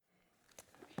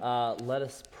Let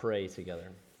us pray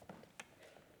together.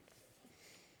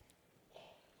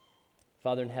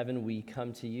 Father in heaven, we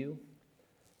come to you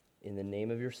in the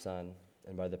name of your Son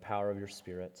and by the power of your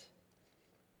Spirit.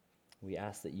 We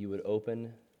ask that you would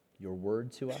open your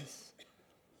word to us,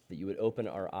 that you would open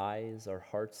our eyes, our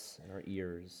hearts, and our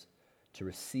ears to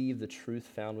receive the truth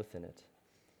found within it,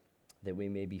 that we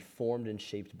may be formed and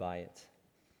shaped by it,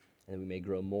 and that we may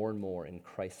grow more and more in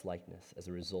Christ's likeness as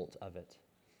a result of it.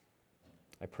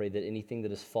 I pray that anything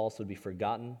that is false would be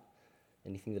forgotten,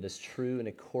 anything that is true in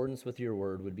accordance with your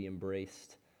word would be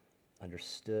embraced,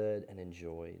 understood, and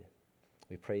enjoyed.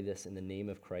 We pray this in the name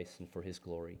of Christ and for his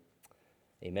glory.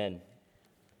 Amen.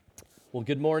 Well,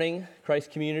 good morning, Christ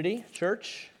Community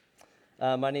Church.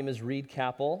 My name is Reed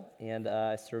Capel, and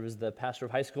I serve as the pastor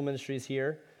of high school ministries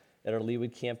here at our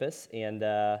Leawood campus. And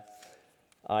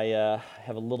I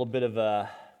have a little bit of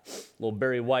a little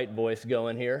Barry White voice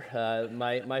going here.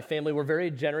 My family, we're a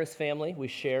very generous family. We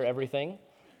share everything,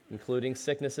 including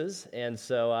sicknesses. And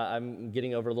so I'm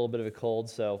getting over a little bit of a cold,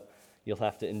 so you'll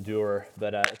have to endure.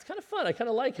 But it's kind of fun. I kind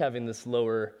of like having this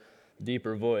lower,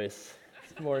 deeper voice.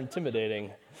 It's more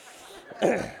intimidating.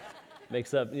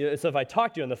 Makes up, so if I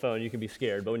talk to you on the phone, you can be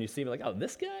scared. But when you see me, like, oh,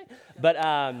 this guy? But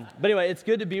anyway, it's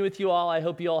good to be with you all. I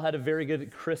hope you all had a very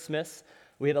good Christmas.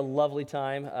 We had a lovely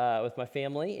time with my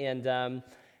family.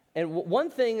 And one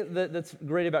thing that's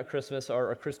great about Christmas are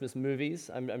our Christmas movies.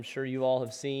 I'm sure you all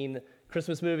have seen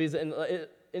Christmas movies. And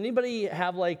anybody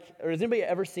have or has anybody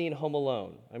ever seen Home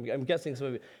Alone? I'm guessing some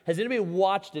of you. Has anybody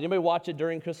watched it? Anybody watch it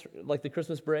during the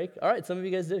Christmas break? All right, some of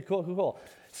you guys did. Cool.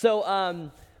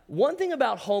 So one thing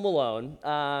about Home Alone,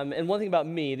 and one thing about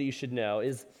me that you should know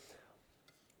is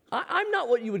I'm not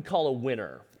what you would call a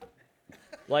winner,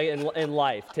 like in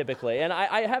life typically. And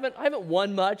I haven't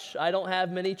won much. I don't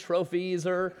have many trophies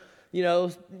or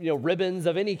ribbons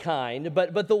of any kind.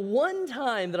 But the one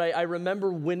time that I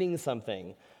remember winning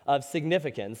something of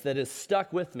significance that has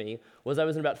stuck with me was I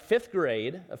was in about fifth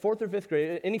grade, fourth or fifth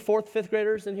grade. Any fifth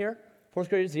graders in here? Fourth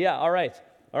graders? Yeah. All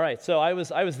right, so I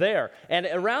was there, and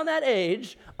around that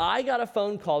age, I got a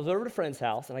phone call. I was over at a friend's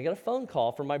house, and I got a phone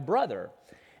call from my brother,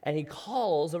 and he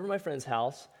calls over to my friend's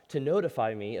house to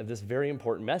notify me of this very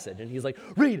important message, and he's like,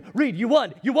 Reed, you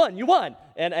won,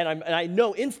 and I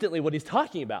know instantly what he's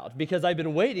talking about, because I've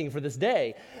been waiting for this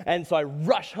day, and so I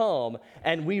rush home,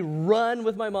 and we run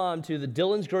with my mom to the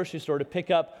Dillon's grocery store to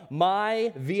pick up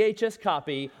my VHS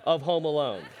copy of Home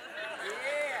Alone.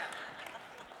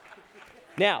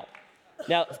 Now,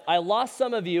 I lost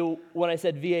some of you when I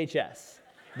said VHS,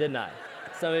 didn't I?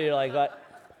 Some of you are like, what?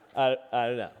 I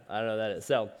don't know. I don't know what that is.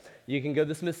 So you can go to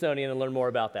the Smithsonian and learn more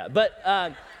about that. But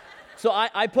so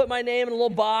I put my name in a little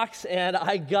box, and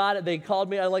I got it. They called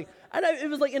me. It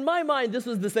was like, in my mind, this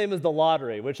was the same as the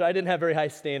lottery, which I didn't have very high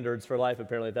standards for life,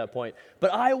 apparently, at that point.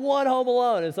 But I won Home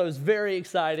Alone, and so I was very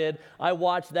excited. I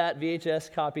watched that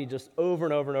VHS copy just over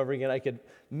and over and over again. I could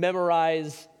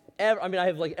memorize I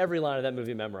have every line of that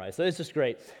movie memorized, so it's just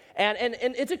great. And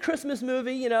it's a Christmas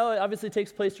movie, it obviously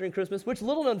takes place during Christmas, which,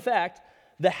 little known fact,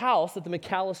 the house that the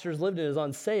McAllisters lived in is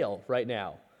on sale right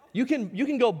now. You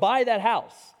can go buy that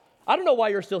house. I don't know why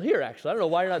you're still here, actually. I don't know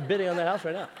why you're not bidding on that house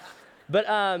right now. But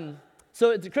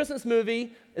so it's a Christmas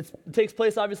movie. It takes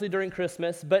place, obviously, during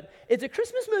Christmas, but it's a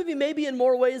Christmas movie maybe in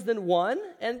more ways than one,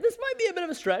 and this might be a bit of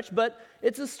a stretch, but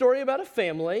it's a story about a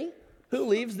family who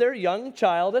leaves their young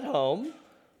child at home,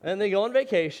 and they go on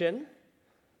vacation.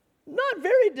 Not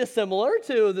very dissimilar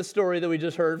to the story that we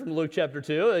just heard from Luke chapter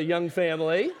 2. A young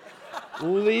family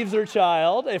leaves their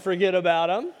child. They forget about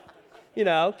him.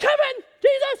 Kevin,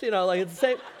 Jesus, it's the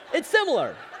same. It's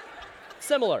similar.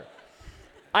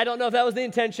 I don't know if that was the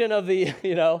intention of the,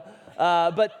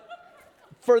 but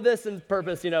for this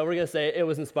purpose, we're going to say it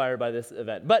was inspired by this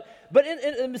event. But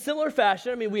in a similar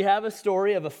fashion, we have a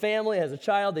story of a family has a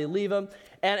child, they leave him,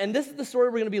 and this is the story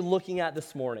we're going to be looking at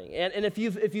this morning. And if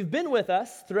you've been with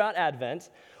us throughout Advent,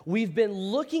 we've been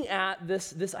looking at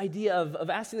this idea of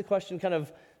asking the question, kind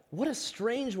of, what a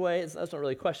strange way, that's not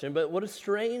really a question, but what a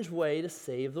strange way to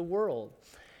save the world.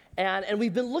 And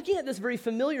we've been looking at this very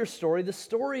familiar story, the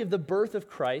story of the birth of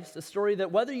Christ, a story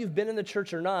that whether you've been in the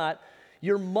church or not,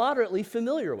 you're moderately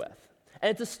familiar with. And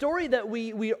it's a story that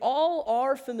we all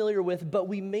are familiar with, but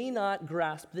we may not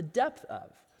grasp the depth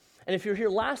of. And if you're here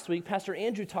last week, Pastor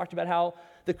Andrew talked about how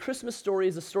the Christmas story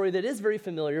is a story that is very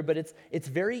familiar, but it's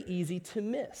very easy to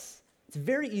miss. It's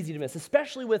very easy to miss,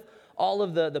 especially with all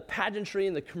of the pageantry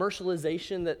and the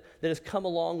commercialization that has come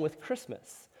along with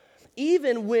Christmas.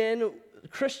 Even when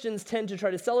Christians tend to try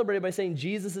to celebrate it by saying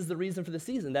Jesus is the reason for the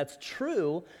season, that's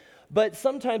true. But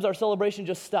sometimes our celebration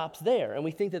just stops there, and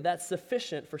we think that that's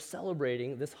sufficient for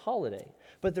celebrating this holiday.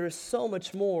 But there is so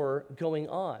much more going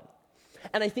on.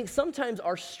 And I think sometimes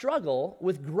our struggle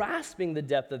with grasping the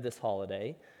depth of this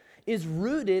holiday is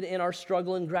rooted in our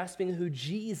struggle in grasping who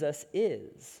Jesus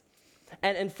is.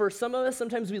 And for some of us,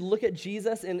 sometimes we look at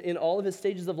Jesus in all of his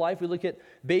stages of life. We look at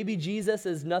baby Jesus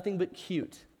as nothing but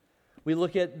cute. We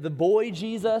look at the boy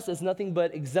Jesus as nothing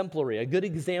but exemplary, a good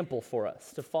example for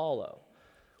us to follow.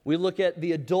 We look at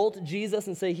the adult Jesus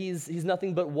and say he's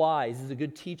nothing but wise. He's a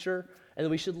good teacher, and that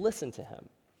we should listen to him.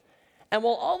 And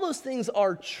while all those things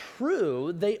are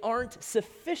true, they aren't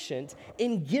sufficient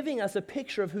in giving us a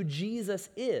picture of who Jesus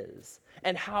is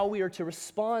and how we are to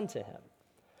respond to him.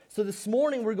 So this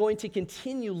morning, we're going to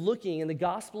continue looking in the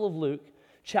Gospel of Luke,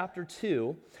 chapter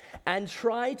 2, and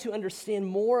try to understand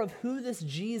more of who this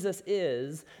Jesus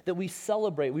is that we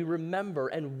celebrate, we remember,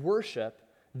 and worship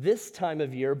this time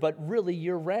of year, but really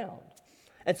year-round.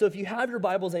 And so if you have your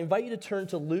Bibles, I invite you to turn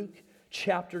to Luke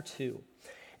chapter 2.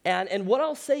 And what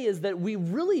I'll say is that we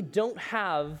really don't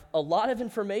have a lot of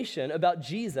information about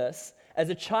Jesus as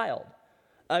a child.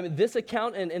 This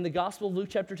account in the Gospel of Luke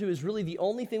chapter 2 is really the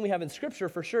only thing we have in Scripture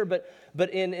for sure, but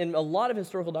in a lot of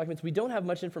historical documents, we don't have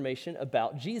much information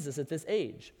about Jesus at this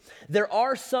age. There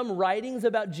are some writings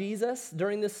about Jesus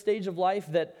during this stage of life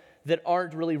that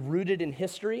aren't really rooted in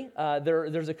history.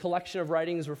 There's a collection of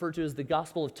writings referred to as the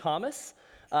Gospel of Thomas.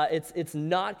 It's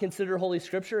not considered Holy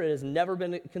Scripture. It has never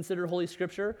been considered Holy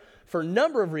Scripture for a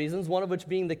number of reasons, one of which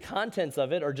being the contents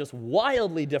of it are just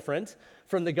wildly different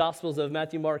from the Gospels of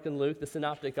Matthew, Mark, and Luke, the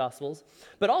Synoptic Gospels.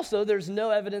 But also, there's no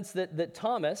evidence that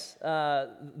Thomas,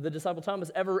 the disciple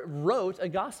Thomas, ever wrote a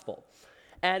gospel.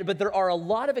 But there are a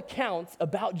lot of accounts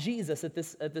about Jesus at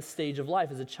this stage of life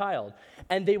as a child.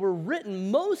 And they were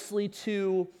written mostly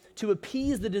to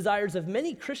appease the desires of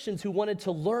many Christians who wanted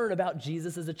to learn about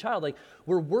Jesus as a child. Like,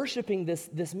 we're worshiping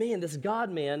this man, this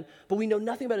God-man, but we know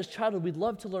nothing about his childhood. We'd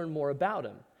love to learn more about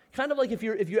him. Kind of like if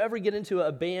you ever get into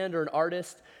a band or an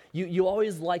artist, you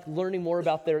always like learning more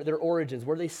about their origins,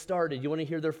 where they started. You want to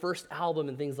hear their first album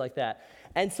and things like that.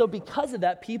 And so because of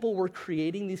that, people were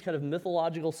creating these kind of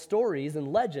mythological stories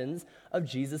and legends of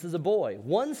Jesus as a boy.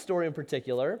 One story in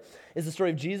particular is the story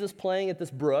of Jesus playing at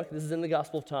this brook. This is in the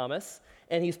Gospel of Thomas.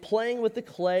 And he's playing with the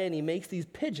clay, and he makes these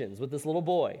pigeons with this little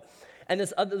boy. And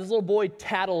this little boy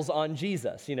tattles on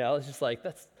Jesus, you know. It's just like,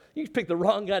 you picked the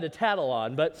wrong guy to tattle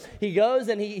on. But he goes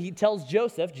and he tells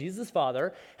Joseph, Jesus'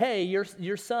 father, hey,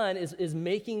 your son is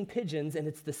making pigeons, and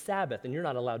it's the Sabbath, and you're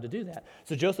not allowed to do that.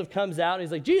 So Joseph comes out, and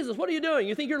he's like, Jesus, what are you doing?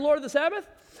 You think you're Lord of the Sabbath?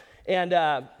 And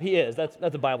he is. That's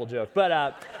a Bible joke.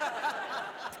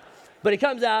 But he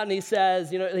comes out and he says,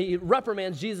 he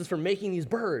reprimands Jesus for making these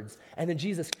birds. And then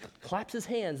Jesus claps his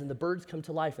hands and the birds come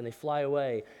to life and they fly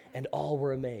away and all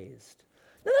were amazed.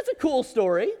 Now that's a cool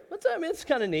story. It's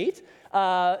kind of neat.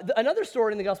 Another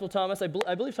story in the Gospel of Thomas, I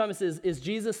believe Thomas is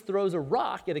Jesus throws a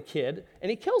rock at a kid and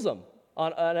he kills him.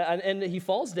 And he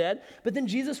falls dead, but then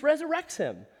Jesus resurrects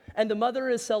him. And the mother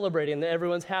is celebrating and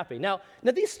everyone's happy. Now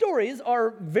these stories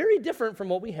are very different from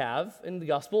what we have in the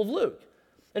Gospel of Luke.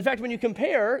 In fact, when you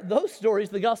compare those stories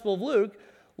to the Gospel of Luke,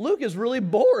 Luke is really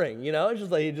boring, It's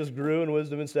just like he just grew in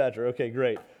wisdom and stature. Okay,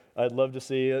 great. I'd love to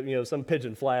see, some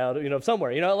pigeon fly out,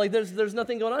 somewhere. There's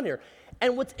nothing going on here.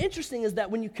 And what's interesting is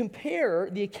that when you compare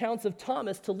the accounts of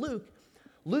Thomas to Luke,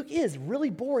 Luke is really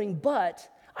boring, but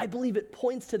I believe it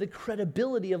points to the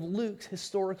credibility of Luke's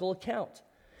historical account.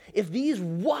 If these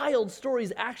wild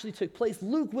stories actually took place,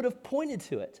 Luke would have pointed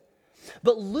to it.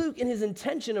 But Luke, in his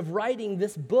intention of writing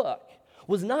this book,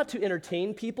 was not to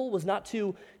entertain people, was not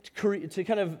to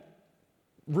kind of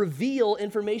reveal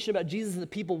information about Jesus that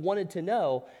people wanted to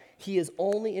know. He is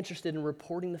only interested in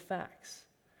reporting the facts.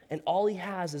 And all he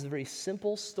has is a very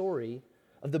simple story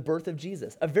of the birth of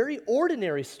Jesus. A very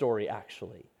ordinary story,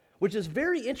 actually, which is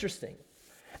very interesting.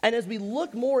 And as we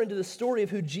look more into the story of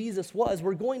who Jesus was,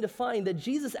 we're going to find that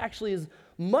Jesus actually is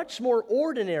much more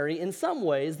ordinary in some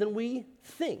ways than we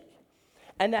think.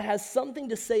 And that has something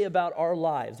to say about our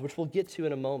lives, which we'll get to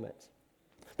in a moment.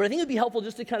 But I think it would be helpful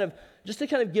just to kind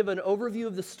of give an overview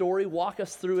of the story, walk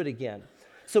us through it again.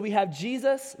 So we have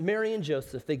Jesus, Mary, and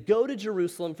Joseph. They go to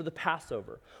Jerusalem for the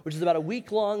Passover, which is about a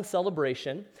week-long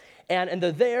celebration. And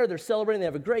they're there, they're celebrating, they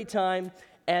have a great time,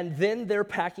 and then they're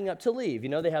packing up to leave.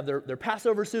 They have their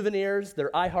Passover souvenirs,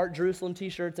 their I Heart Jerusalem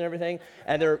t-shirts and everything,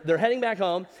 and they're heading back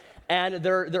home. And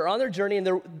they're on their journey,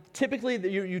 and typically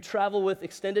you travel with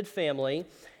extended family,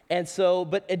 and so,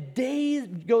 but a day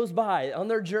goes by on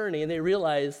their journey, and they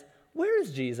realize, where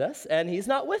is Jesus? And he's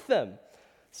not with them.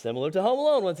 Similar to Home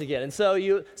Alone once again. And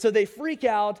so they freak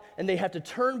out and they have to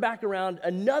turn back around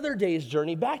another day's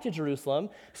journey back to Jerusalem,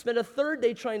 spend a third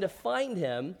day trying to find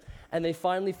him, and they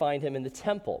finally find him in the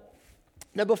temple.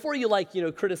 Now, before you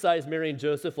criticize Mary and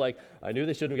Joseph, I knew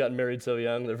they shouldn't have gotten married so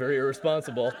young, they're very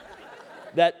irresponsible.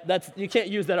 That's you can't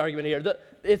use that argument here.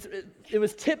 It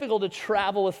was typical to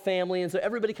travel with family, and so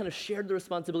everybody kind of shared the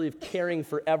responsibility of caring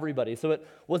for everybody. So it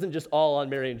wasn't just all on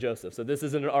Mary and Joseph. So this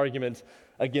isn't an argument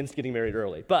against getting married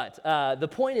early. But the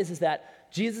point is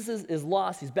that Jesus is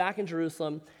lost. He's back in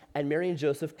Jerusalem, and Mary and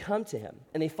Joseph come to him.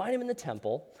 And they find him in the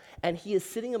temple, and he is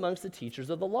sitting amongst the teachers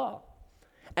of the law.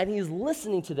 And he's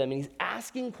listening to them, and he's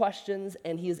asking questions,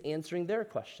 and he is answering their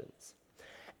questions.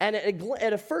 And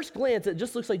at a first glance, it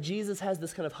just looks like Jesus has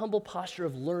this kind of humble posture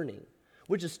of learning,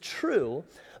 which is true,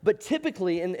 but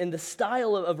typically in the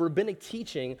style of rabbinic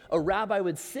teaching, a rabbi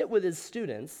would sit with his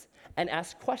students and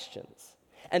ask questions.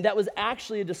 And that was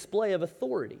actually a display of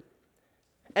authority.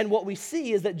 And what we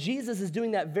see is that Jesus is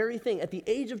doing that very thing. At the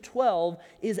age of 12,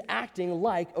 is acting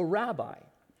like a rabbi.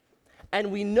 And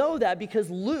we know that because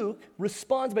Luke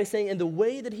responds by saying, in the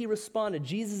way that he responded,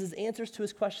 Jesus' answers to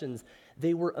his questions,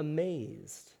 they were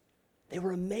amazed. They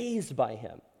were amazed by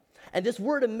him. And this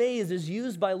word amazed is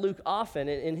used by Luke often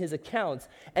in his accounts,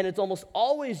 and it's almost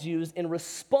always used in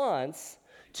response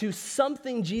to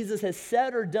something Jesus has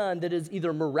said or done that is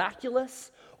either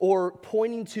miraculous or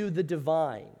pointing to the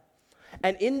divine.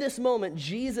 And in this moment,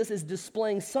 Jesus is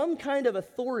displaying some kind of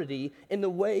authority in the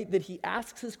way that he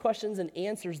asks his questions and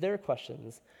answers their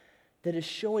questions that is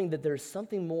showing that there's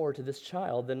something more to this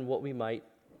child than what we might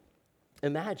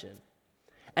imagine.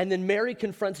 And then Mary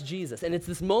confronts Jesus. And it's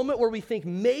this moment where we think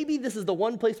maybe this is the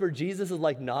one place where Jesus is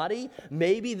naughty.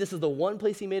 Maybe this is the one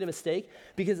place he made a mistake,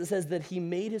 because it says that he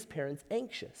made his parents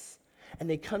anxious. And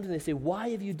they come to him and they say, why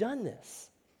have you done this?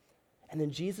 And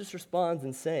then Jesus responds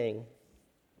in saying,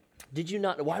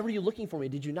 why were you looking for me?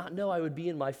 Did you not know I would be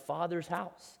in my Father's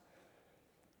house?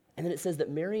 And then it says that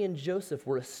Mary and Joseph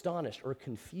were astonished or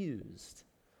confused,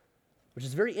 which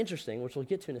is very interesting, which we'll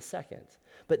get to in a second.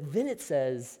 But then it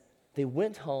says, they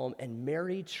went home, and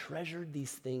Mary treasured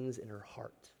these things in her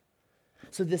heart.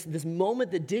 So this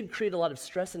moment that did create a lot of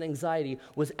stress and anxiety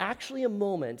was actually a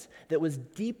moment that was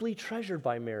deeply treasured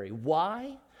by Mary.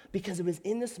 Why? Because it was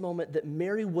in this moment that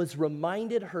Mary was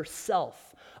reminded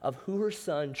herself of who her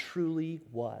son truly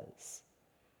was.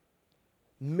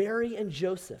 Mary and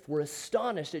Joseph were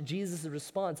astonished at Jesus'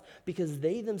 response because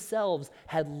they themselves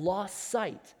had lost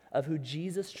sight of who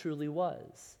Jesus truly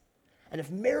was. And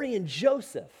if Mary and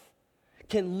Joseph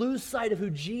can lose sight of who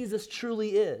Jesus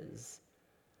truly is,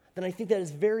 then I think that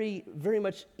is very, very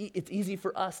much, it's easy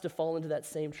for us to fall into that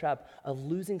same trap of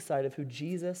losing sight of who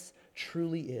Jesus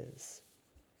truly is.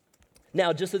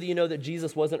 Now, just so that you know that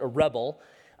Jesus wasn't a rebel,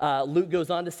 Luke goes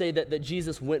on to say that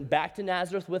Jesus went back to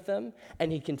Nazareth with them,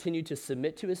 and he continued to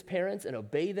submit to his parents and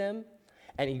obey them,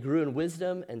 and he grew in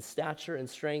wisdom and stature and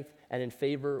strength and in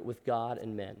favor with God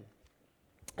and men.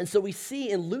 And so we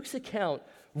see in Luke's account,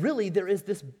 really there is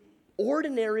this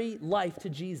ordinary life to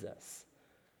Jesus.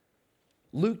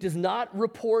 Luke does not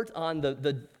report on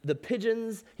the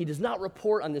pigeons. He does not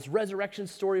report on this resurrection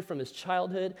story from his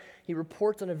childhood. He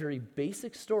reports on a very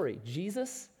basic story.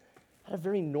 Jesus had a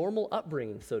very normal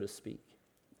upbringing, so to speak.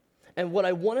 And what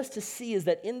I want us to see is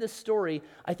that in this story,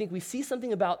 I think we see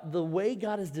something about the way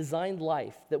God has designed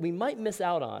life that we might miss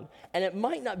out on. And it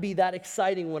might not be that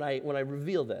exciting when I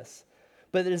reveal this,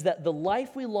 but it is that the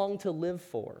life we long to live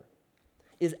for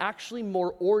is actually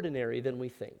more ordinary than we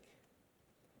think.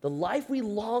 The life we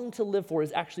long to live for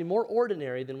is actually more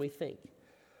ordinary than we think.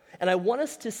 And I want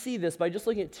us to see this by just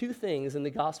looking at two things in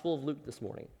the Gospel of Luke this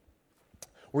morning.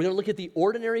 We're going to look at the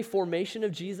ordinary formation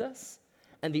of Jesus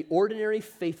and the ordinary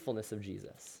faithfulness of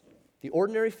Jesus. The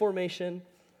ordinary formation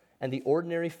and the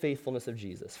ordinary faithfulness of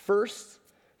Jesus. First,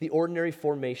 the ordinary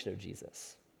formation of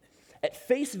Jesus. At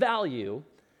face value,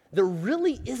 there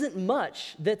really isn't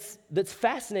much that's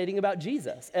fascinating about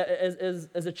Jesus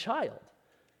as a child.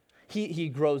 He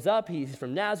grows up, he's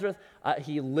from Nazareth,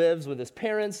 he lives with his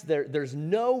parents. There's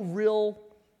nothing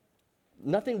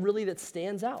really that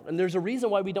stands out. And there's a reason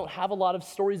why we don't have a lot of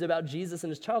stories about Jesus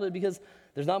and his childhood, because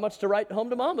there's not much to write home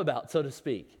to mom about, so to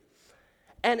speak.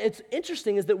 And it's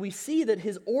interesting is that we see that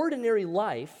his ordinary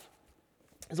life,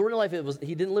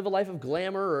 he didn't live a life of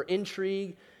glamour or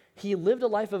intrigue. He lived a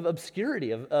life of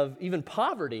obscurity, of even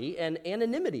poverty and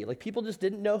anonymity. Like, people just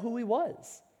didn't know who he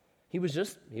was. He was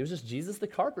just Jesus the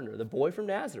carpenter, the boy from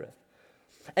Nazareth.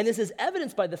 And this is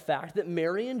evidenced by the fact that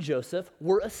Mary and Joseph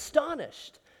were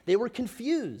astonished. They were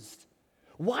confused.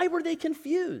 Why were they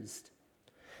confused?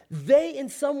 They, in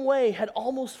some way, had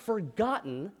almost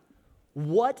forgotten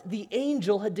what the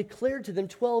angel had declared to them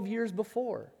 12 years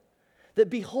before. That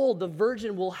behold, the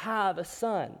virgin will have a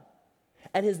son,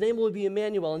 and his name will be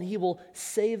Emmanuel, and he will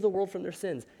save the world from their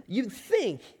sins. You'd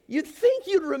think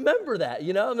you'd remember that,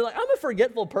 you know? I mean, like, I'm a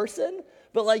forgetful person,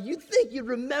 but like, you'd think you'd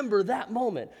remember that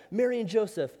moment. Mary and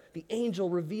Joseph, the angel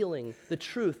revealing the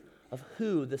truth of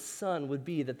who the son would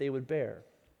be that they would bear.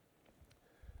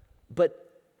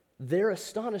 But their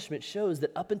astonishment shows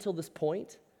that up until this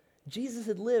point, Jesus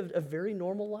had lived a very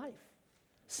normal life.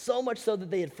 So much so that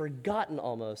they had forgotten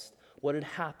almost what had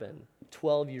happened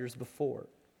 12 years before.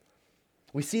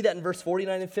 We see that in verse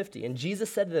 49 and 50. And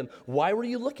Jesus said to them, "Why were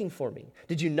you looking for me?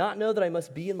 Did you not know that I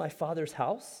must be in my Father's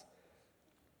house?"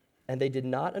 And they did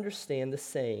not understand the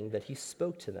saying that he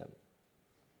spoke to them.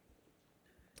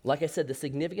 Like I said, the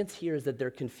significance here is that their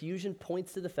confusion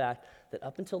points to the fact that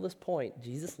up until this point,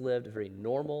 Jesus lived a very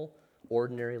normal,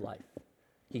 ordinary life.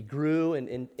 He grew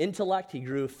in intellect, he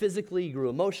grew physically, he grew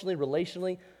emotionally,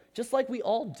 relationally, just like we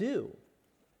all do.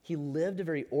 He lived a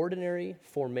very ordinary,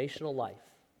 formational life.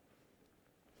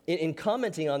 In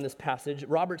commenting on this passage,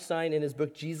 Robert Stein, in his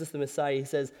book, Jesus the Messiah, he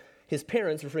says, his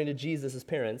parents, referring to Jesus as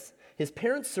parents, his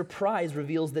parents' surprise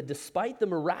reveals that despite the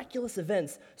miraculous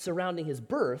events surrounding his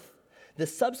birth, the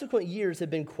subsequent years have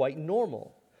been quite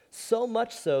normal, so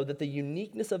much so that the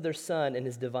uniqueness of their son and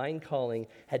his divine calling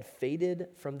had faded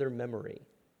from their memory.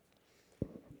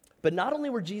 But not only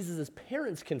were Jesus'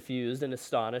 parents confused and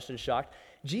astonished and shocked,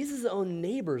 Jesus' own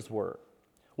neighbors were.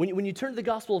 When you turn to the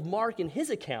Gospel of Mark, in his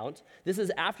account, this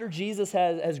is after Jesus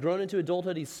has grown into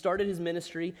adulthood, he's started his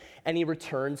ministry, and he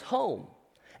returns home.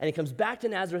 And he comes back to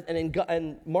Nazareth, and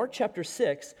in Mark chapter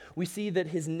 6, we see that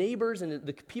his neighbors and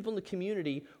the people in the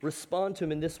community respond to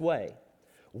him in this way.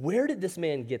 Where did this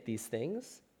man get these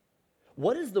things?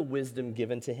 What is the wisdom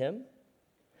given to him?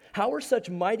 How are such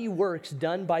mighty works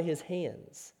done by his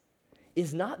hands?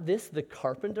 Is not this the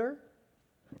carpenter,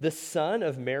 the son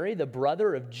of Mary, the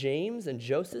brother of James and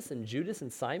Joseph and Judas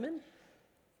and Simon?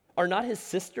 Are not his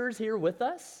sisters here with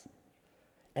us?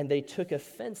 And they took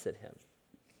offense at him.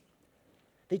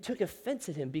 They took offense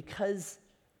at him because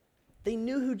they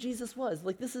knew who Jesus was.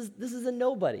 Like, this is a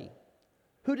nobody.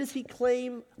 Who does he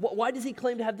claim? Why does he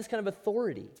claim to have this kind of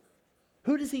authority?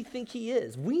 Who does he think he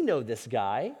is? We know this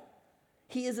guy.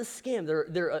 He is a scam.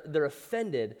 They're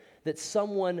offended that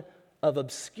someone of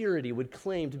obscurity would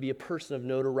claim to be a person of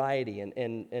notoriety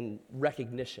and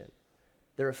recognition.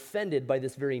 They're offended by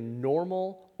this very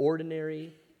normal,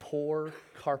 ordinary, poor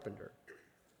carpenter.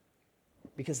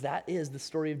 Because that is the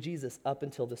story of Jesus up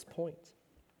until this point.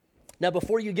 Now,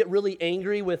 before you get really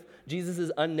angry with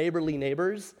Jesus' unneighborly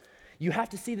neighbors, you have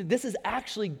to see that this is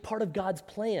actually part of God's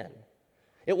plan.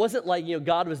 It wasn't like,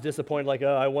 God was disappointed, like,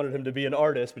 oh, I wanted him to be an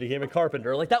artist, but he became a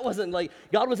carpenter. Like, that wasn't like,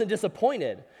 God wasn't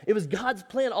disappointed. It was God's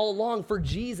plan all along for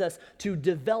Jesus to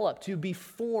develop, to be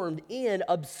formed in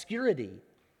obscurity.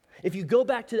 If you go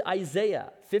back to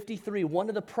Isaiah 53, one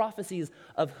of the prophecies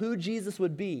of who Jesus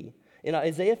would be, in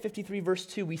Isaiah 53, verse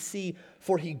 2, we see,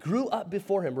 for he grew up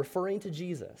before him, referring to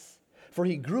Jesus. For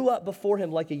he grew up before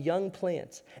him like a young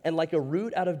plant, and like a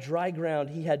root out of dry ground.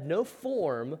 He had no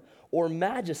form or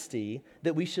majesty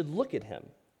that we should look at him,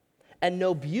 and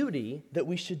no beauty that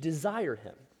we should desire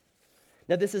him.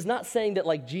 Now, this is not saying that,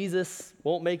 like, Jesus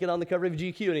won't make it on the cover of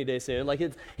GQ any day soon. Like,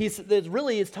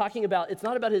 it's talking about, it's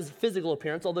not about his physical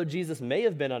appearance, although Jesus may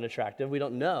have been unattractive. We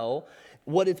don't know.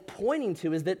 What it's pointing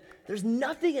to is that there's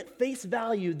nothing at face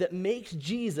value that makes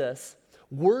Jesus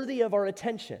worthy of our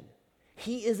attention.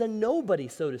 He is a nobody,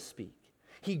 so to speak.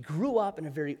 He grew up in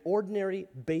a very ordinary,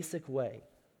 basic way.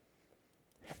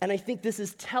 And I think this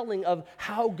is telling of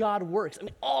how God works. I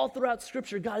mean, all throughout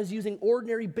Scripture, God is using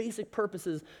ordinary, basic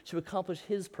purposes to accomplish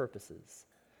his purposes.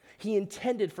 He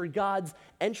intended for God's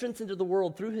entrance into the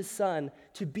world through his Son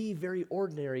to be very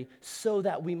ordinary so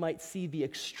that we might see the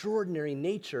extraordinary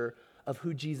nature of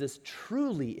who Jesus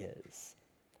truly is.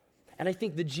 And I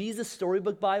think the Jesus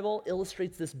Storybook Bible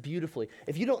illustrates this beautifully.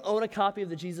 If you don't own a copy of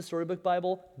the Jesus Storybook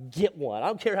Bible, get one. I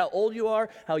don't care how old you are,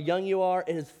 how young you are,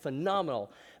 it is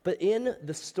phenomenal. But in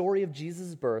the story of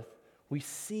Jesus' birth, we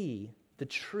see the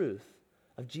truth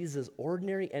of Jesus'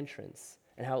 ordinary entrance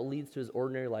and how it leads to his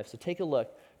ordinary life. So take a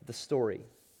look at the story.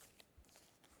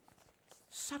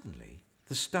 Suddenly,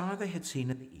 the star they had seen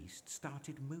in the east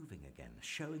started moving again,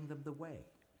 showing them the way.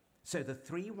 So the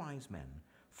three wise men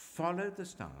followed the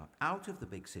star out of the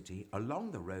big city,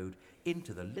 along the road,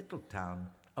 into the little town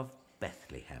of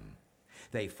Bethlehem.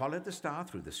 They followed the star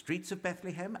through the streets of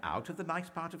Bethlehem, out of the nice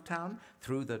part of town,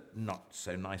 through the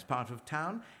not-so-nice part of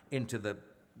town, into the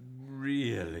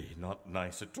really not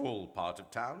nice at all part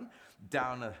of town,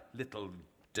 down a little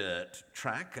dirt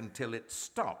track until it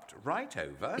stopped right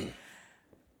over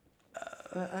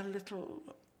a little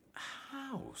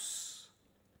house.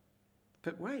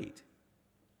 But wait,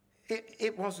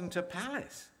 it wasn't a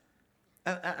palace.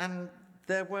 And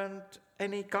there weren't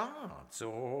any guards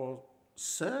or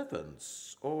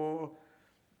servants or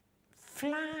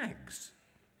flags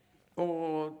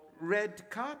or red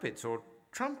carpets or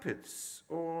trumpets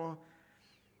or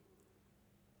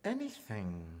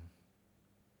anything.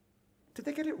 Did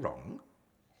they get it wrong?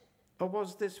 Or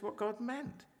was this what God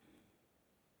meant?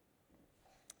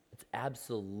 It's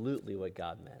absolutely what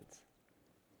God meant.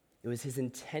 It was his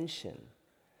intention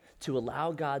to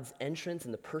allow God's entrance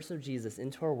in the person of Jesus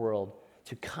into our world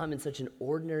to come in such an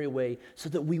ordinary way so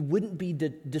that we wouldn't be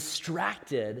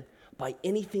distracted by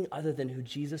anything other than who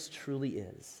Jesus truly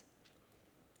is.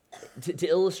 To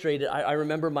illustrate it, I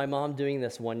remember my mom doing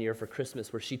this one year for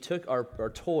Christmas, where she took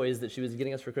our toys that she was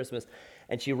getting us for Christmas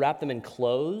and she wrapped them in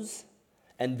clothes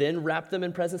and then wrapped them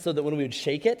in presents so that when we would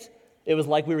shake it, it was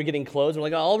like we were getting clothes. We're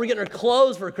like, oh, we're getting our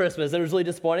clothes for Christmas. It was really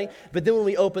disappointing. But then when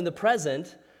we opened the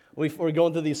present, we were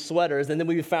going through these sweaters, and then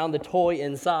we found the toy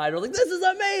inside. We're like, this is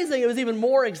amazing. It was even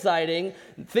more exciting,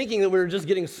 thinking that we were just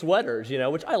getting sweaters,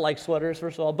 which I like sweaters,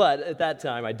 first of all, but at that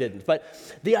time I didn't. But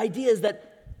the idea is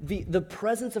that the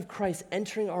presence of Christ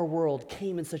entering our world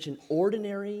came in such an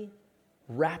ordinary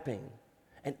wrapping,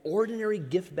 an ordinary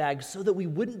gift bag, so that we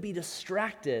wouldn't be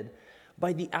distracted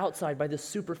by the outside, by the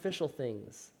superficial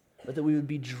things, but that we would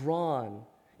be drawn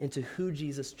into who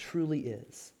Jesus truly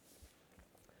is.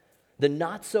 The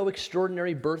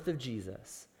not-so-extraordinary birth of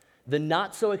Jesus, the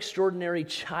not-so-extraordinary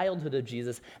childhood of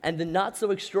Jesus, and the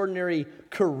not-so-extraordinary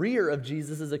career of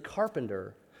Jesus as a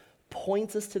carpenter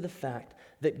points us to the fact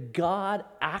that God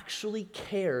actually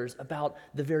cares about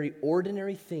the very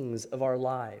ordinary things of our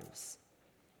lives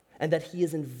and that he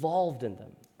is involved in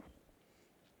them.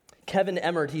 Kevin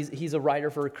Emmert, he's a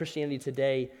writer for Christianity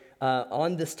Today.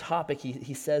 On this topic,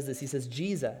 he says this. He says,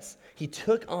 Jesus, he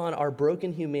took on our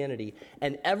broken humanity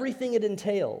and everything it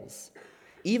entails,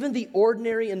 even the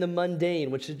ordinary and the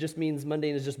mundane, which just means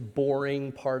mundane is just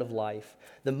boring part of life,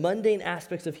 the mundane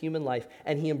aspects of human life,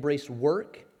 and he embraced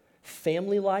work,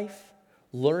 family life,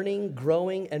 learning,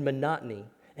 growing, and monotony.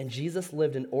 And Jesus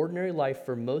lived an ordinary life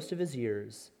for most of his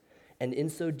years, and in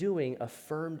so doing,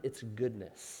 affirmed its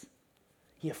goodness.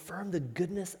 He affirmed the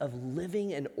goodness of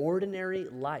living an ordinary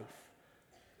life.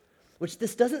 Which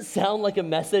this doesn't sound like a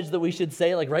message that we should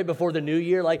say like right before the new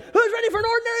year, like, who's ready for an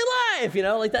ordinary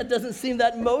life? Like that doesn't seem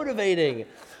that motivating.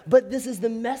 But this is the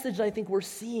message I think we're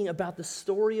seeing about the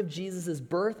story of Jesus'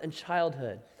 birth and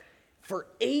childhood. For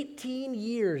 18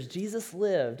 years, Jesus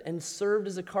lived and served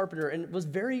as a carpenter and was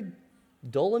very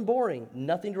dull and boring,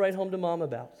 nothing to write home to mom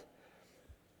about.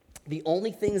 The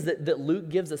only things that Luke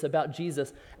gives us about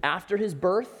Jesus after his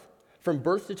birth, from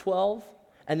birth to 12,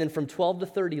 and then from 12 to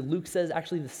 30, Luke says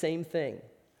actually the same thing,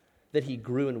 that he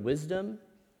grew in wisdom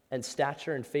and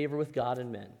stature and favor with God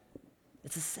and men.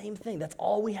 It's the same thing. That's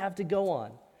all we have to go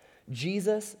on.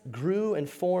 Jesus grew and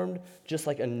formed just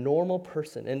like a normal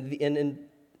person. And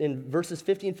in verses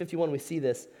 50 and 51, we see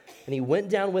this. And he went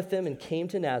down with them and came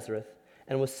to Nazareth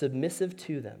and was submissive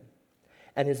to them.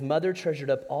 And his mother treasured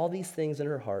up all these things in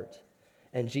her heart.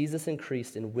 And Jesus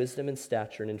increased in wisdom and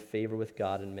stature and in favor with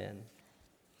God and men.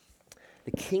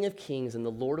 The King of Kings and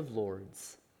the Lord of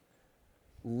Lords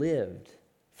lived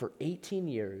for 18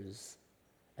 years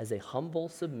as a humble,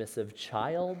 submissive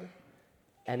child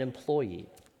and employee,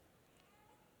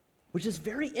 which is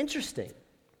very interesting.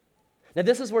 Now,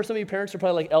 this is where some of you parents are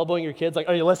probably like elbowing your kids, like,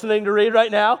 are you listening to read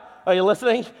right now? Are you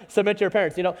listening? Submit to your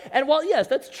parents, And while, yes,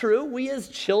 that's true, we as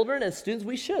children, as students,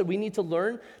 we need to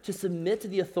learn to submit to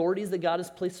the authorities that God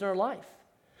has placed in our life.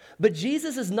 But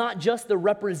Jesus is not just the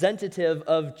representative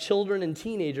of children and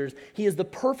teenagers. He is the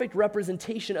perfect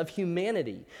representation of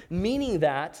humanity, meaning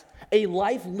that a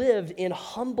life lived in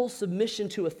humble submission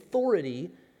to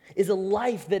authority is a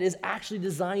life that is actually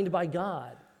designed by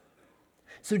God.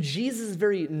 So Jesus'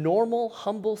 very normal,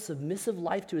 humble, submissive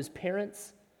life to his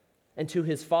parents and to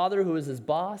his father, who is his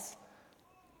boss,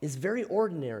 is very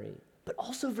ordinary, but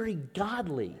also very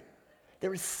godly.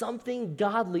 There is something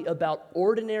godly about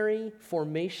ordinary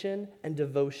formation and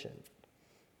devotion.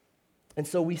 And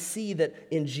so we see that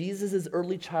in Jesus'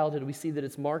 early childhood, we see that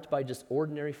it's marked by just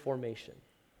ordinary formation.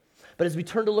 But as we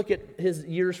turn to look at his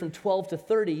years from 12 to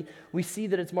 30, we see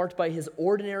that it's marked by his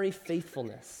ordinary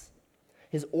faithfulness.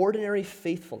 His ordinary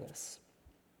faithfulness.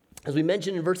 As we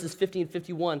mentioned in verses 50 and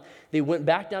 51, they went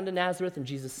back down to Nazareth and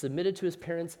Jesus submitted to his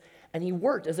parents, and he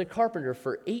worked as a carpenter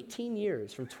for 18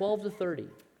 years, from 12 to 30,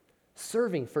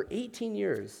 serving for 18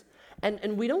 years.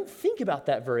 And we don't think about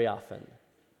that very often.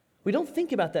 We don't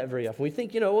think about that very often. We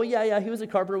think, well, yeah, he was a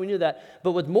carpenter, we knew that.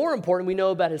 But what's more important, we know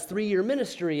about his 3-year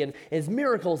ministry and his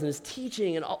miracles and his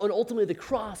teaching and ultimately the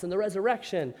cross and the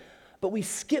resurrection. But we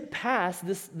skip past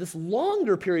this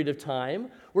longer period of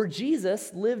time where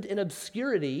Jesus lived in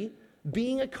obscurity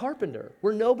being a carpenter,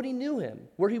 where nobody knew him,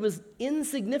 where he was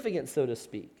insignificant, so to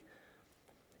speak.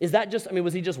 Is that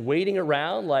was he just waiting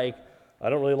around like, I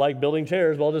don't really like building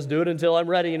chairs, but I'll just do it until I'm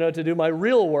ready, to do my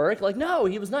real work? Like, no,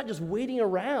 he was not just waiting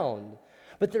around.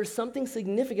 But there's something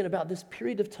significant about this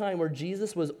period of time where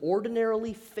Jesus was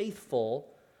ordinarily faithful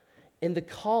in the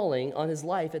calling on his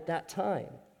life at that time.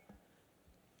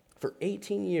 For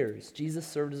 18 years, Jesus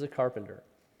served as a carpenter.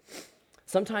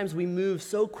 Sometimes we move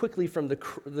so quickly from the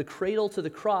cradle to the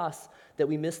cross that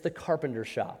we miss the carpenter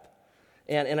shop.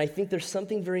 And I think there's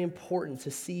something very important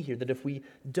to see here, that if we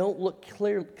don't look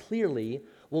clearly,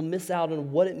 we'll miss out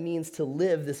on what it means to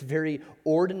live this very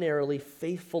ordinarily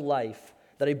faithful life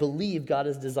that I believe God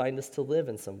has designed us to live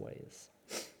in some ways.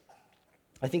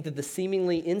 I think that the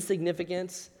seemingly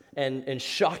insignificant and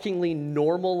shockingly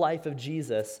normal life of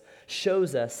Jesus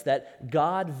shows us that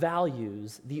God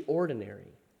values the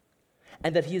ordinary,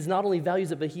 and that he is not only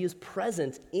values it, but he is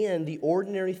present in the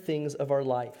ordinary things of our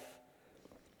life.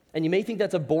 And you may think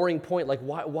that's a boring point, like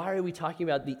why are we talking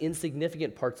about the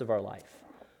insignificant parts of our life?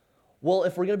 Well,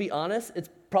 if we're going to be honest, it's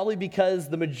probably because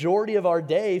the majority of our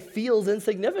day feels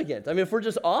insignificant. If we're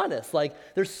just honest, like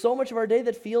there's so much of our day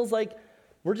that feels like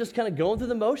we're just kind of going through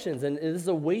the motions, and this is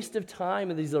a waste of time,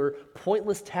 and these are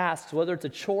pointless tasks, whether it's a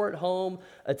chore at home,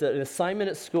 it's an assignment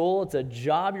at school, it's a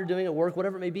job you're doing at work,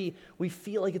 whatever it may be, we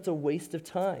feel like it's a waste of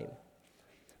time.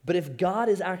 But if God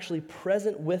is actually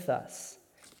present with us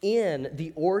in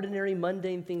the ordinary,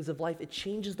 mundane things of life, it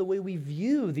changes the way we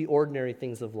view the ordinary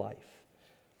things of life.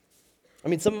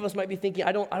 Some of us might be thinking,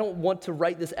 I don't want to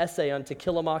write this essay on To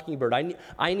Kill a Mockingbird.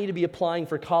 I need to be applying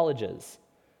for colleges.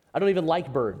 I don't even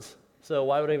like birds, so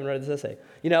why would I even write this essay?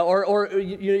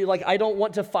 Like I don't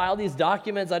want to file these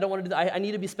documents. I don't want to do that. I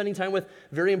need to be spending time with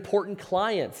very important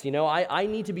clients. I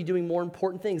need to be doing more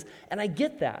important things, and I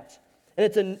get that.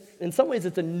 And in some ways,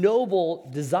 it's a noble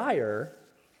desire.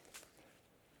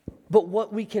 But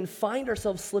what we can find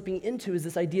ourselves slipping into is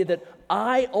this idea that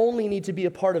I only need to be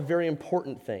a part of very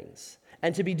important things.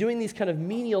 And to be doing these kind of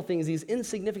menial things, these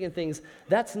insignificant things,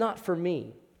 that's not for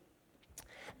me.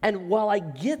 And while I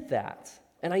get that,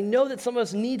 and I know that some of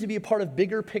us need to be a part of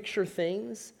bigger picture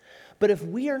things, but if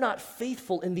we are not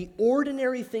faithful in the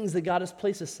ordinary things that God has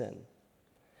placed us in,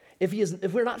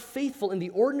 if we're not faithful in the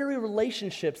ordinary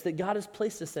relationships that God has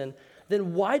placed us in,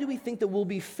 then why do we think that we'll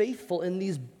be faithful in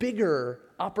these bigger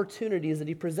opportunities that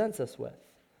he presents us with?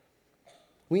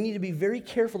 We need to be very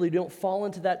careful that we don't fall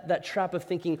into that trap of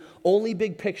thinking only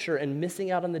big picture and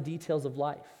missing out on the details of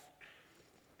life.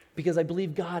 Because I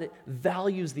believe God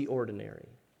values the ordinary.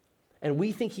 And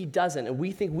we think he doesn't, and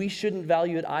we think we shouldn't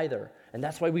value it either. And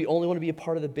that's why we only want to be a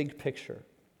part of the big picture.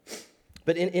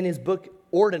 But in his book,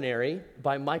 Ordinary,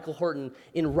 by Michael Horton,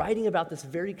 in writing about this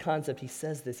very concept, he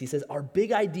says this. He says, our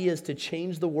big ideas to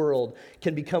change the world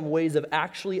can become ways of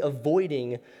actually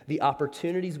avoiding the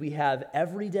opportunities we have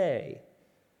every day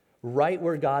right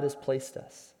where God has placed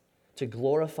us to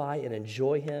glorify and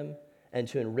enjoy him and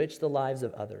to enrich the lives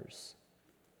of others.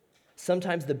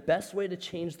 Sometimes the best way to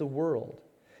change the world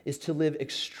is to live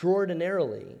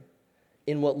extraordinarily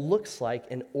in what looks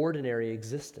like an ordinary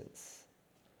existence.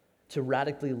 To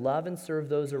radically love and serve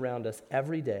those around us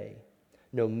every day,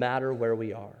 no matter where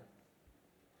we are.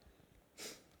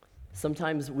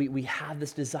 Sometimes we have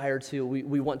this desire to,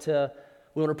 we want to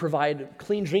provide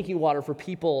clean drinking water for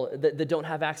people that don't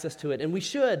have access to it. And we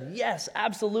should, yes,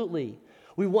 absolutely.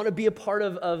 We want to be a part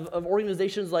of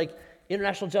organizations like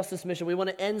International Justice Mission. We want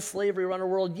to end slavery around the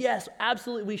world. Yes,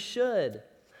 absolutely, we should.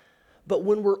 But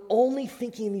when we're only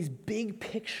thinking in this big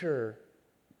picture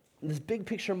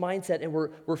mindset, and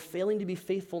we're failing to be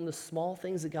faithful in the small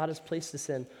things that God has placed us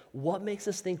in, what makes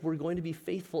us think we're going to be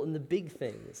faithful in the big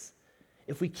things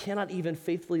if we cannot even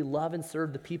faithfully love and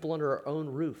serve the people under our own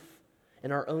roof,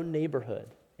 in our own neighborhood,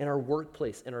 in our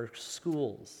workplace, in our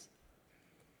schools?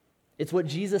 It's what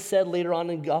Jesus said later on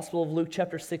in the Gospel of Luke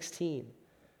chapter 16,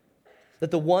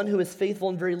 that the one who is faithful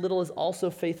in very little is also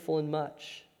faithful in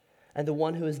much, and the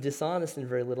one who is dishonest in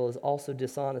very little is also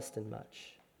dishonest in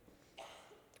much.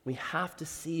 We have to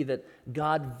see that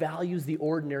God values the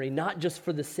ordinary, not just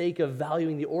for the sake of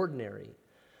valuing the ordinary,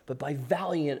 but by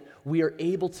valuing it, we are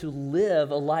able to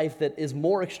live a life that is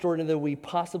more extraordinary than we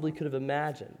possibly could have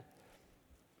imagined.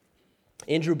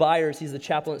 Andrew Byers, he's the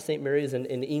chaplain at St. Mary's in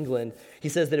England, he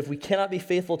says that if we cannot be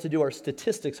faithful to do our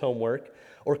statistics homework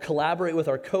or collaborate with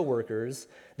our coworkers,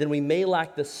 then we may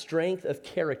lack the strength of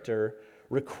character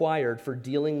required for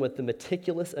dealing with the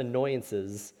meticulous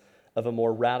annoyances of a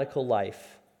more radical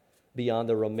life beyond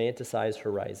the romanticized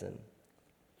horizon.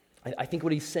 I think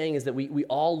what he's saying is that we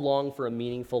all long for a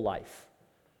meaningful life.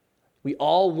 We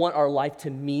all want our life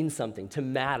to mean something, to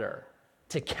matter,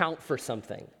 to count for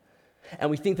something. And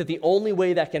we think that the only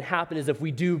way that can happen is if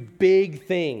we do big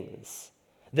things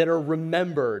that are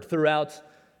remembered throughout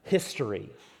history.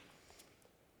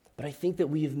 But I think that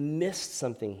we've missed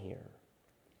something here.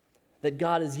 That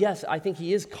God is, yes, I think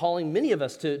he is calling many of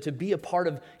us to be a part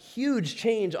of huge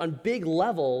change on big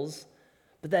levels,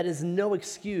 but that is no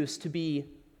excuse to be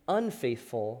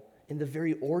unfaithful in the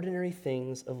very ordinary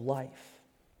things of life.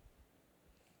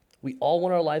 We all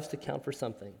want our lives to count for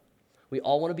something. We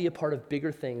all want to be a part of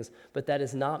bigger things, but that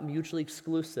is not mutually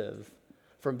exclusive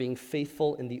from being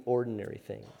faithful in the ordinary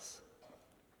things.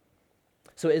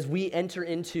 So as we enter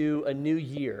into a new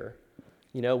year,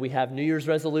 we have New Year's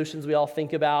resolutions we all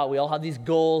think about. We all have these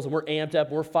goals, and we're amped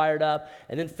up, we're fired up.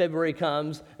 And then February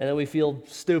comes, and then we feel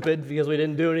stupid because we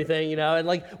didn't do anything,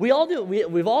 And we all do.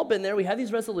 We've all been there. We have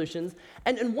these resolutions.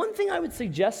 And one thing I would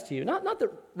suggest to you, not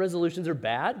that resolutions are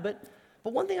bad, but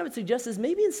one thing I would suggest is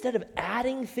maybe instead of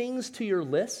adding things to your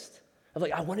list of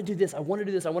I want to do this, I want to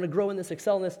do this, I want to grow in this,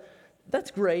 excel in this,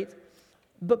 that's great.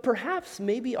 But perhaps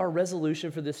maybe our resolution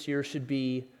for this year should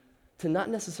be to not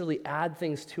necessarily add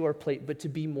things to our plate, but to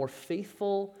be more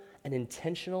faithful and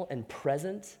intentional and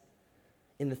present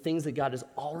in the things that God has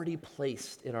already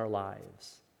placed in our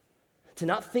lives. To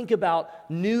not think about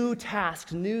new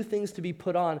tasks, new things to be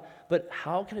put on, but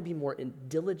how can I be more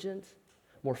diligent,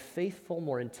 more faithful,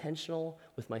 more intentional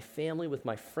with my family, with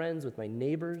my friends, with my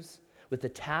neighbors, with the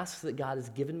tasks that God has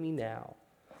given me now?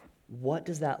 What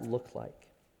does that look like?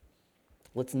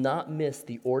 Let's not miss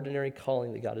the ordinary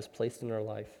calling that God has placed in our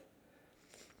life.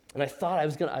 And I thought I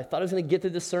was gonna get through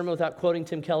this sermon without quoting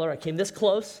Tim Keller. I came this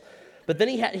close, but then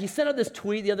he sent out this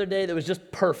tweet the other day that was just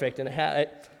perfect, and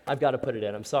I've got to put it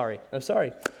in. I'm sorry,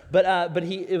 but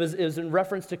it was in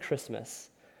reference to Christmas,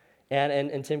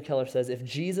 and Tim Keller says, if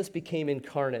Jesus became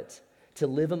incarnate to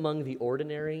live among the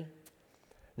ordinary,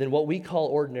 then what we call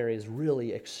ordinary is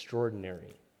really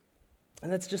extraordinary, and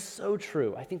that's just so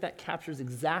true. I think that captures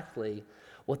exactly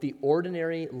what the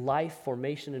ordinary life,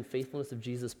 formation, and faithfulness of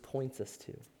Jesus points us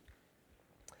to.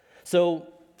 So,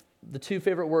 the two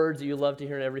favorite words that you love to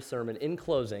hear in every sermon. In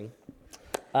closing,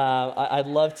 I'd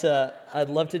love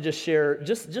to just share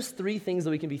just three things that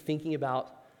we can be thinking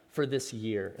about for this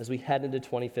year as we head into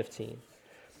 2015.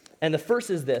 And the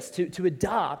first is this: to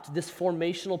adopt this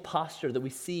formational posture that we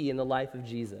see in the life of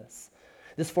Jesus.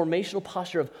 This formational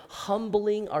posture of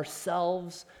humbling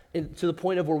ourselves to the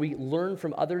point of where we learn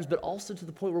from others, but also to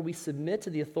the point where we submit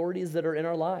to the authorities that are in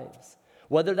our lives.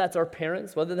 Whether that's our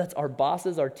parents, whether that's our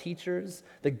bosses, our teachers,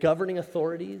 the governing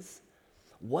authorities.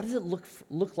 What does it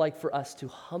look like for us to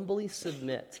humbly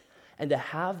submit and to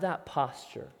have that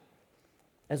posture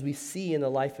as we see in the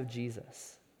life of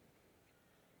Jesus?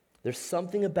 There's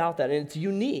something about that, and it's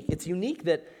unique. It's unique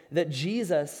that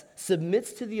Jesus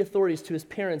submits to the authorities, to his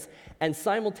parents, and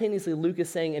simultaneously Luke is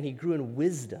saying, and he grew in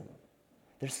wisdom.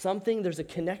 There's a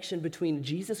connection between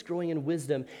Jesus growing in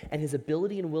wisdom and his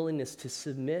ability and willingness to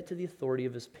submit to the authority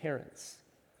of his parents.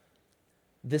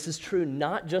 This is true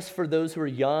not just for those who are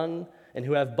young and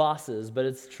who have bosses, but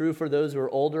it's true for those who are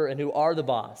older and who are the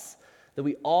boss, that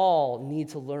we all need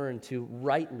to learn to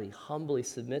rightly, humbly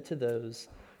submit to those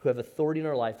who have authority in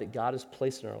our life that God has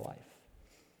placed in our life.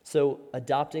 So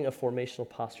adopting a formational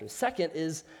posture. Second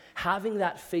is having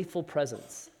that faithful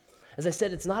presence. As I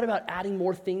said, it's not about adding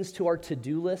more things to our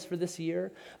to-do list for this year,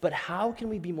 but how can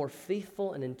we be more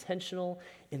faithful and intentional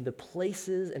in the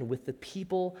places and with the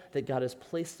people that God has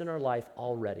placed in our life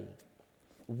already?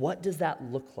 What does that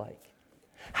look like?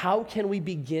 How can we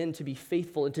begin to be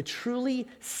faithful and to truly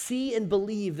see and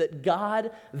believe that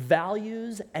God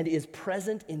values and is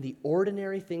present in the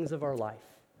ordinary things of our life?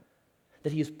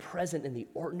 That he is present in the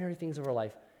ordinary things of our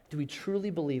life. Do we truly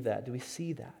believe that? Do we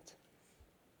see that?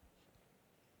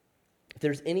 If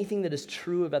there's anything that is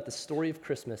true about the story of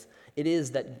Christmas, it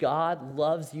is that God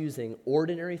loves using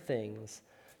ordinary things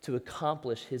to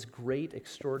accomplish his great,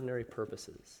 extraordinary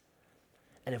purposes.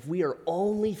 And if we are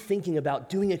only thinking about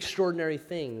doing extraordinary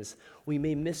things, we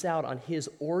may miss out on his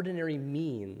ordinary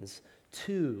means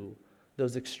to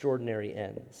those extraordinary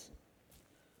ends.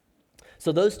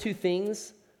 So those two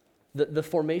things, the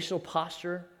formational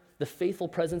posture, the faithful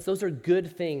presence, those are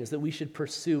good things that we should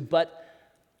pursue. But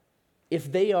if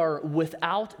they are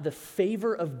without the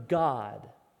favor of God,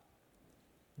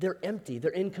 they're empty,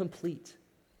 they're incomplete.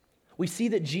 We see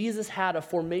that Jesus had a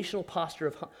formational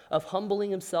posture of humbling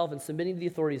himself and submitting to the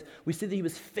authorities. We see that he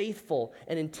was faithful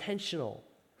and intentional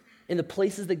in the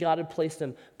places that God had placed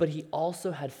him, but he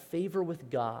also had favor with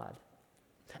God.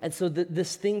 And so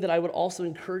this thing that I would also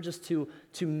encourage us to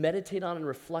meditate on and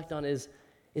reflect on is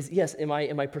yes, am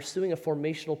I pursuing a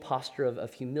formational posture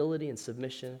of humility and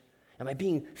submission? Am I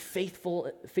being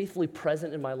faithfully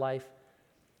present in my life?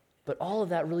 But all of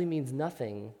that really means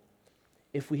nothing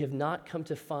if we have not come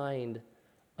to find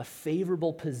a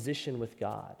favorable position with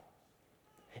God.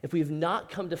 If we have not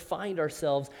come to find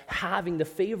ourselves having the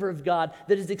favor of God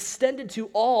that is extended to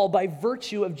all by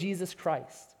virtue of Jesus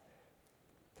Christ.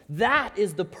 That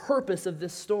is the purpose of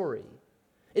this story.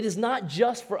 It is not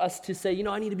just for us to say,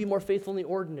 I need to be more faithful in the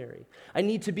ordinary. I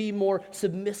need to be more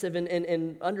submissive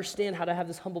and understand how to have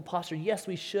this humble posture. Yes,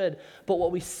 we should. But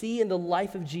what we see in the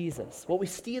life of Jesus, what we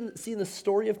see in the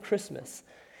story of Christmas,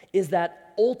 is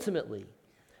that ultimately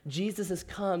Jesus has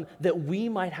come that we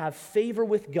might have favor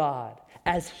with God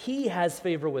as he has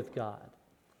favor with God.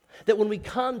 That when we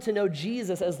come to know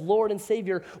Jesus as Lord and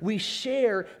Savior, we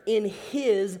share in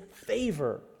his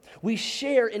favor. We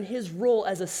share in his role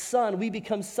as a son. We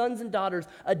become sons and daughters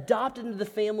adopted into the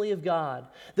family of God.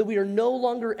 That we are no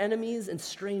longer enemies and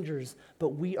strangers, but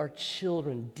we are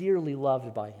children dearly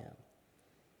loved by him.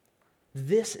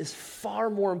 This is far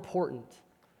more important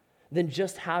than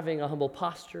just having a humble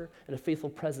posture and a faithful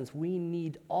presence. We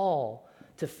need all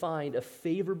to find a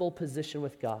favorable position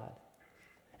with God.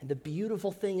 And the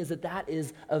beautiful thing is that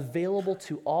is available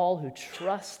to all who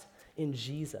trust in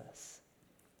Jesus.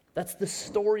 That's the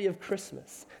story of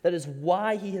Christmas. That is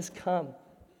why he has come.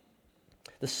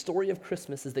 The story of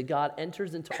Christmas is that God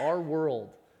enters into our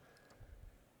world,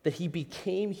 that he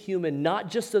became human, not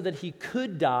just so that he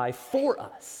could die for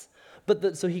us,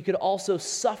 but so he could also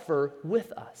suffer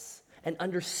with us and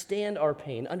understand our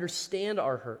pain, understand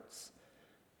our hurts.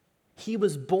 He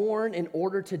was born in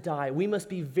order to die. We must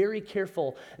be very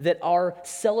careful that our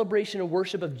celebration and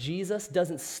worship of Jesus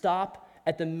doesn't stop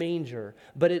at the manger,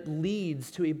 but it leads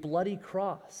to a bloody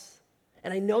cross.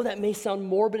 And I know that may sound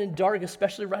morbid and dark,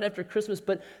 especially right after Christmas,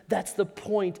 but that's the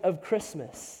point of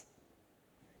Christmas.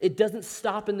 It doesn't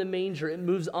stop in the manger. It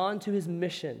moves on to his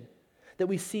mission that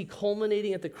we see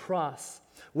culminating at the cross,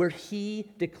 where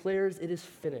he declares it is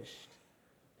finished.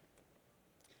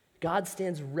 God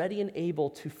stands ready and able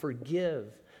to forgive,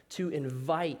 to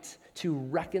invite, to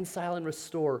reconcile and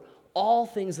restore all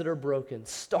things that are broken,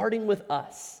 starting with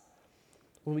us,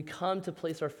 when we come to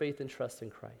place our faith and trust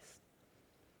in Christ.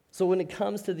 So when it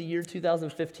comes to the year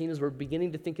 2015, as we're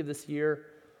beginning to think of this year,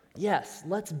 yes,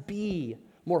 let's be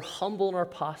more humble in our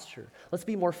posture. Let's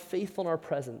be more faithful in our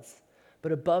presence.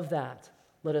 But above that,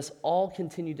 let us all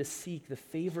continue to seek the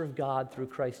favor of God through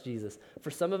Christ Jesus.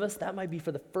 For some of us, that might be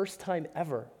for the first time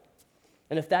ever.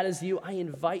 And if that is you, I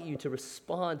invite you to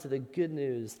respond to the good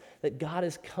news that God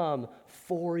has come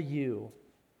for you.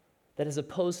 That as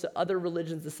opposed to other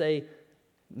religions that say,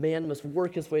 man must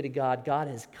work his way to God, God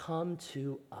has come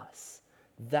to us.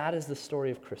 That is the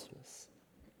story of Christmas.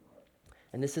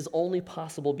 And this is only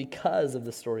possible because of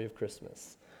the story of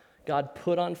Christmas. God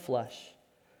put on flesh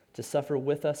to suffer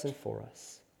with us and for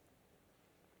us.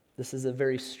 This is a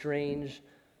very strange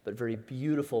but very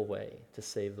beautiful way to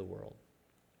save the world.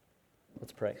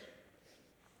 Let's pray.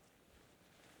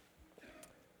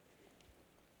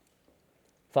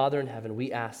 Father in heaven,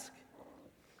 we ask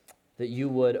that you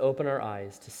would open our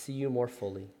eyes to see you more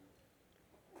fully,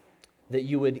 that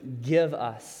you would give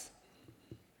us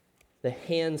the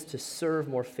hands to serve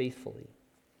more faithfully,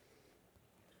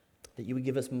 that you would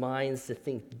give us minds to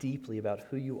think deeply about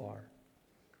who you are.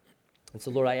 And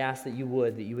so, Lord, I ask that you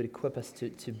would equip us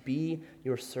to be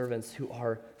your servants who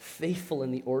are faithful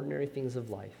in the ordinary things of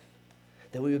life,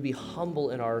 that we would be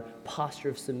humble in our posture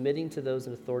of submitting to those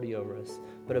in authority over us.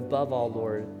 But above all,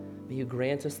 Lord, may you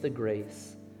grant us the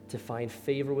grace to find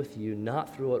favor with you,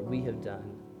 not through what we have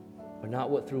done, or not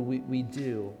what through we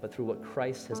do, but through what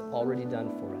Christ has already done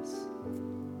for us.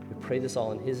 We pray this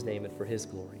all in his name and for his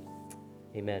glory.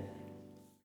 Amen.